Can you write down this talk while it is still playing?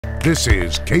This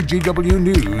is KGW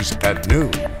News at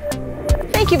noon.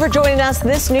 Thank you for joining us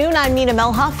this noon. I'm Mina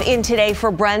Melhoff in Today for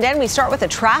Brendan. We start with a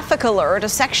traffic alert. A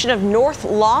section of North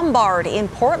Lombard in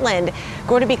Portland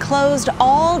going to be closed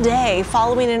all day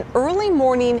following an early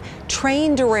morning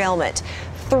train derailment.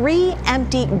 3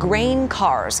 empty grain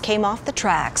cars came off the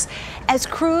tracks as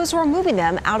crews were moving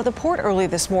them out of the port early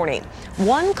this morning.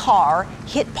 One car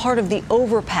hit part of the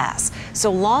overpass, so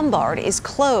Lombard is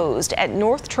closed at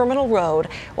North Terminal Road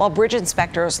while bridge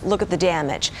inspectors look at the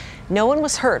damage. No one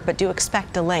was hurt, but do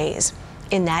expect delays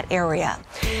in that area.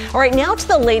 All right, now to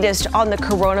the latest on the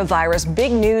coronavirus.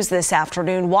 Big news this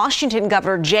afternoon. Washington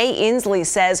Governor Jay Inslee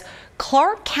says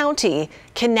Clark County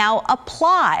can now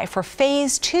apply for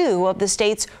phase 2 of the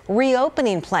state's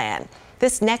reopening plan.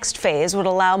 This next phase would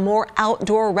allow more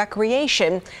outdoor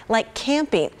recreation like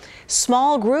camping.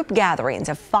 Small group gatherings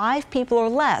of 5 people or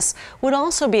less would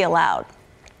also be allowed.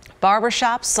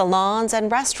 Barbershops, salons, and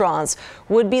restaurants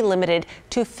would be limited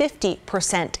to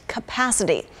 50%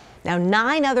 capacity. Now,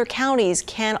 9 other counties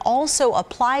can also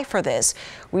apply for this.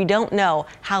 We don't know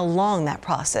how long that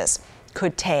process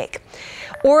could take.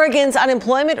 Oregon's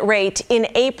unemployment rate in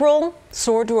April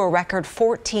soared to a record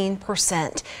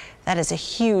 14%. That is a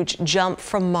huge jump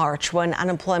from March, when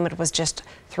unemployment was just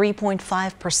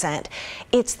 3.5%.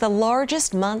 It's the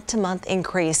largest month-to-month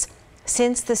increase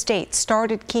since the state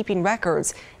started keeping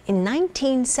records in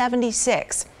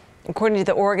 1976. According to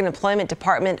the Oregon Employment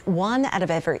Department, 1 out of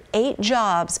every 8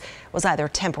 jobs was either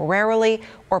temporarily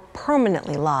or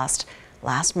permanently lost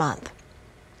last month.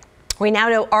 We now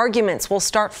know arguments will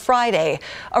start Friday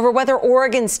over whether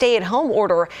Oregon's stay-at-home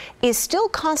order is still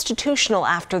constitutional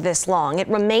after this long. It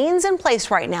remains in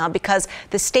place right now because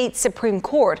the state Supreme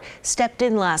Court stepped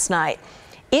in last night.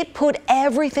 It put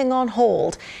everything on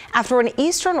hold after an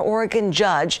Eastern Oregon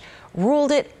judge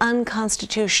ruled it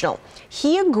unconstitutional.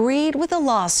 He agreed with a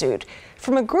lawsuit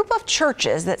from a group of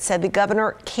churches that said the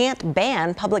governor can't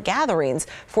ban public gatherings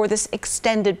for this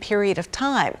extended period of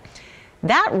time.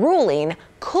 That ruling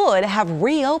could have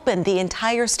reopened the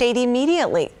entire state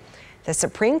immediately. The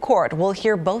Supreme Court will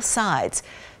hear both sides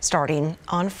starting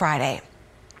on Friday.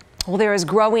 Well, there is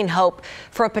growing hope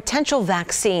for a potential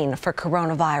vaccine for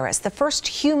coronavirus. The first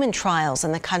human trials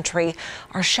in the country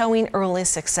are showing early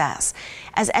success.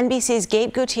 As NBC's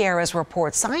Gabe Gutierrez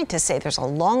reports, scientists say there's a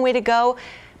long way to go,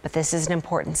 but this is an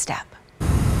important step.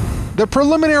 The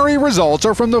preliminary results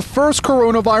are from the first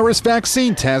coronavirus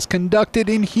vaccine test conducted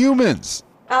in humans.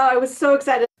 Oh, I was so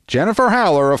excited. Jennifer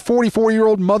Howler, a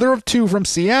 44-year-old mother of 2 from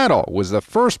Seattle, was the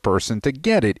first person to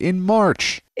get it in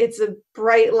March. It's a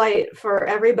bright light for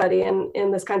everybody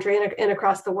in this country and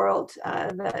across the world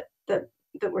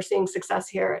that we're seeing success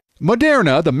here.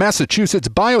 Moderna, the Massachusetts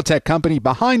biotech company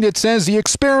behind it, says the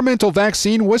experimental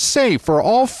vaccine was safe for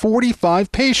all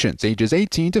 45 patients ages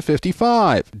 18 to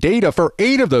 55. Data for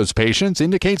 8 of those patients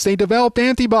indicates they developed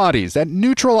antibodies that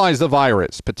neutralize the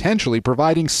virus, potentially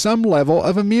providing some level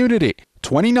of immunity.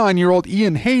 29-year-old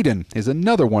Ian Hayden is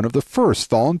another one of the first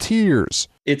volunteers.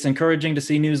 It's encouraging to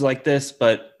see news like this,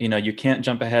 but you can't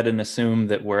jump ahead and assume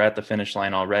that we're at the finish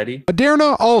line already.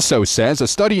 Moderna also says a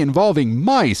study involving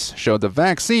mice showed the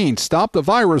vaccine stopped the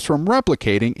virus from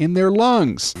replicating in their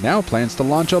lungs. Now plans to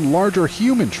launch a larger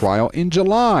human trial in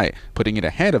July, putting it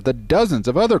ahead of the dozens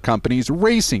of other companies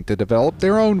racing to develop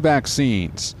their own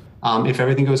vaccines. If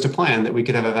everything goes to plan, that we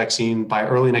could have a vaccine by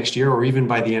early next year or even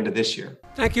by the end of this year.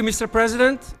 Thank you, Mr.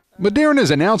 President. Moderna's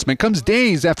announcement comes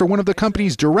days after one of the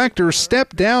company's directors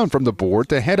stepped down from the board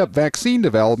to head up vaccine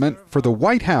development for the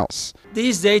White House.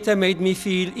 These data made me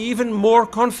feel even more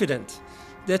confident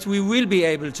that we will be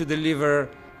able to deliver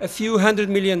a few 100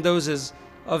 million doses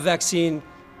of vaccine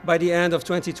by the end of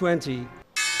 2020.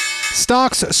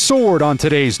 Stocks soared on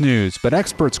today's news, but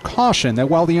experts caution that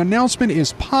while the announcement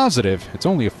is positive, it's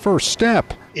only a first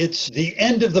step. It's the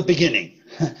end of the beginning.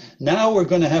 Now we're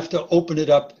going to have to open it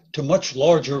up to much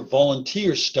larger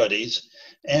volunteer studies,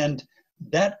 and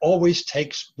that always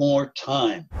takes more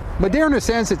time. Moderna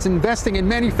says it's investing in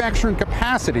manufacturing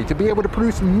capacity to be able to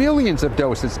produce millions of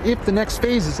doses if the next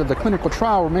phases of the clinical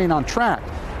trial remain on track.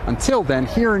 Until then,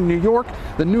 here in New York,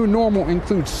 the new normal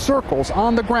includes circles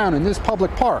on the ground in this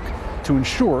public park to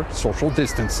ensure social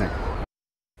distancing.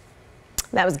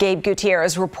 That was Gabe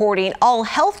Gutierrez reporting. All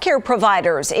healthcare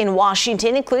providers in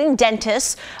Washington, including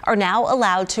dentists, are now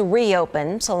allowed to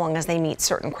reopen so long as they meet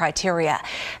certain criteria.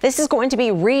 This is going to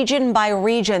be region by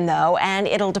region, though, and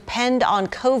it'll depend on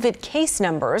COVID case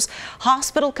numbers,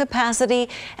 hospital capacity,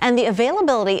 and the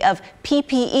availability of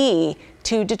PPE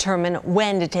to determine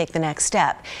when to take the next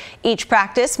step. Each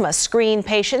practice must screen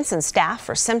patients and staff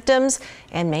for symptoms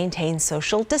and maintain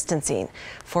social distancing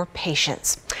for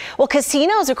patients. Well,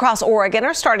 casinos across Oregon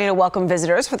are starting to welcome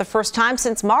visitors for the first time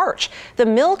since March. The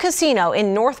Mill Casino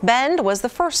in North Bend was the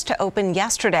first to open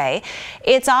yesterday.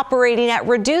 It's operating at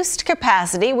reduced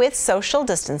capacity with social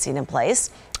distancing in place.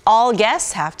 All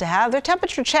guests have to have their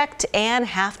temperature checked and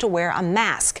have to wear a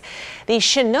mask. The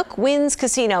Chinook Winds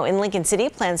Casino in Lincoln City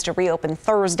plans to reopen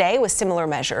Thursday with similar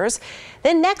measures.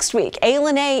 Then next week,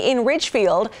 A&A in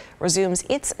Ridgefield resumes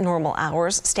its normal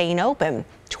hours, staying open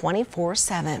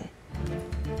 24/7.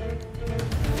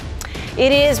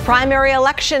 It is primary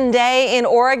election day in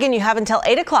Oregon. You have until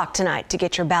 8 o'clock tonight to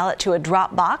get your ballot to a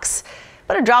drop box.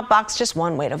 But a drop box is just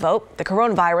one way to vote. The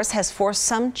coronavirus has forced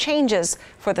some changes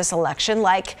for this election,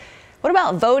 like what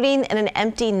about voting in an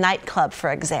empty nightclub,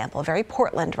 for example? Very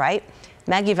Portland, right?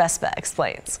 Maggie Vespa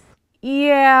explains.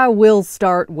 Yeah, we'll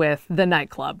start with the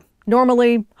nightclub.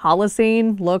 Normally,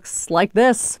 Holocene looks like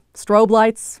this. Strobe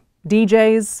lights,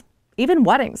 DJs, even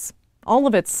weddings. All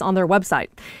of it's on their website.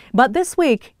 But this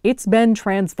week, it's been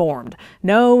transformed.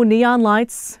 No neon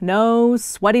lights, no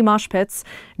sweaty mosh pits.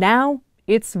 Now,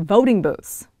 it's voting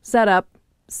booths set up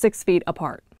 6 feet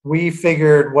apart. We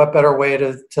figured what better way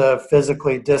to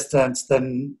physically distance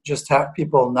than just have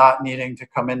people not needing to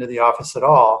come into the office at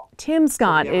all. Tim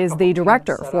Scott is the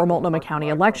director for Multnomah County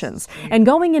elections. And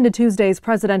going into Tuesday's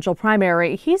presidential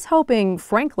primary, he's hoping,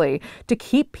 frankly, to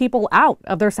keep people out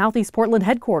of their Southeast Portland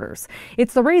headquarters.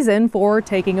 It's the reason for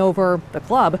taking over the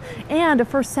club and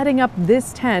for setting up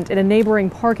this tent in a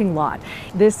neighboring parking lot.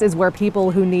 This is where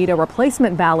people who need a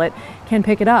replacement ballot can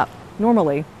pick it up.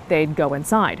 Normally, they'd go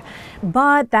inside.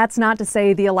 But that's not to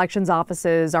say the elections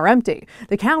offices are empty.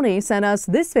 The county sent us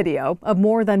this video of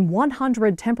more than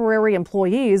 100 temporary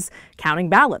employees counting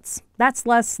ballots. That's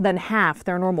less than half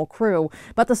their normal crew,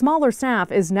 but the smaller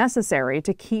staff is necessary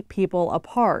to keep people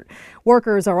apart.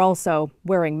 Workers are also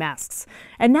wearing masks.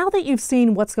 And now that you've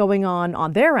seen what's going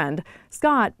on their end,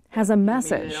 Scott has a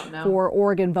message for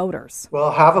Oregon voters.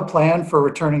 Well, have a plan for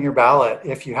returning your ballot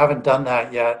if you haven't done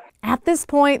that yet. At this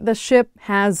point, the ship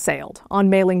has sailed on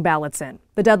mailing ballots in.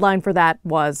 The deadline for that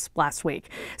was last week.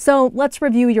 So let's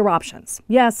review your options.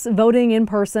 Yes, voting in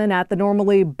person at the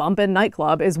normally bumpin'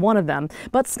 nightclub is one of them,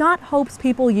 but Scott hopes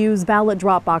people use ballot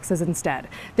drop boxes instead.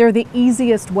 They're the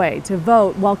easiest way to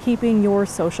vote while keeping your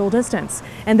social distance,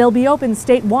 and they'll be open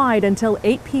statewide until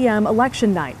 8 p.m.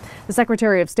 election night. The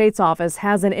Secretary of State's office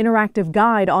has an interactive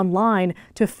guide online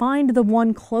to find the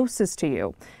one closest to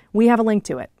you. We have a link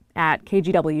to it at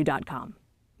KGW.com.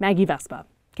 Maggie Vespa,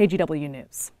 KGW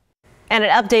News. And an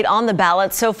update on the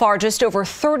ballots. So far, just over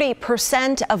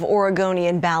 30% of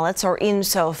Oregonian ballots are in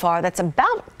so far. That's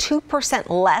about 2%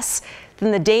 less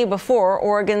than the day before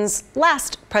Oregon's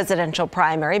last presidential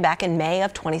primary back in May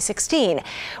of 2016.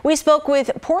 We spoke with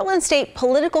Portland State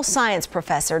political science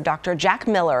professor Dr. Jack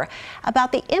Miller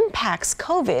about the impacts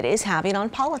COVID is having on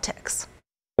politics.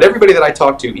 But everybody that I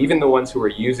talked to, even the ones who are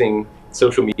using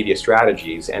social media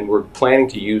strategies and were planning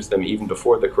to use them even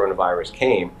before the coronavirus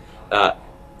came,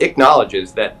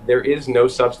 acknowledges that there is no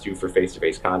substitute for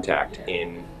face-to-face contact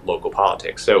in local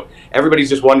politics. So everybody's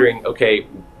just wondering, okay,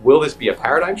 will this be a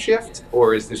paradigm shift,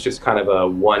 or is this just kind of a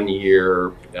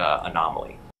one-year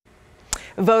anomaly?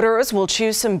 Voters will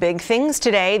choose some big things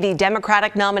today. The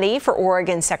Democratic nominee for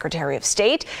Oregon Secretary of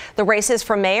State, the races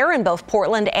for mayor in both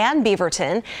Portland and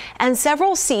Beaverton, and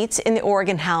several seats in the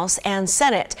Oregon House and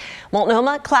Senate.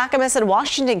 Multnomah, Clackamas, and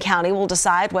Washington County will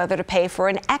decide whether to pay for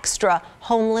an extra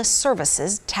homeless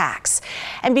services tax.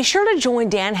 And be sure to join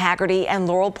Dan Haggerty and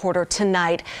Laurel Porter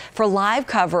tonight for live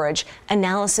coverage,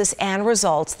 analysis, and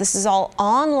results. This is all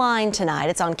online tonight.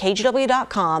 It's on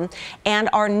KGW.com and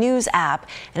our news app,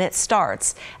 and it starts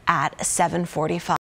at 7:45.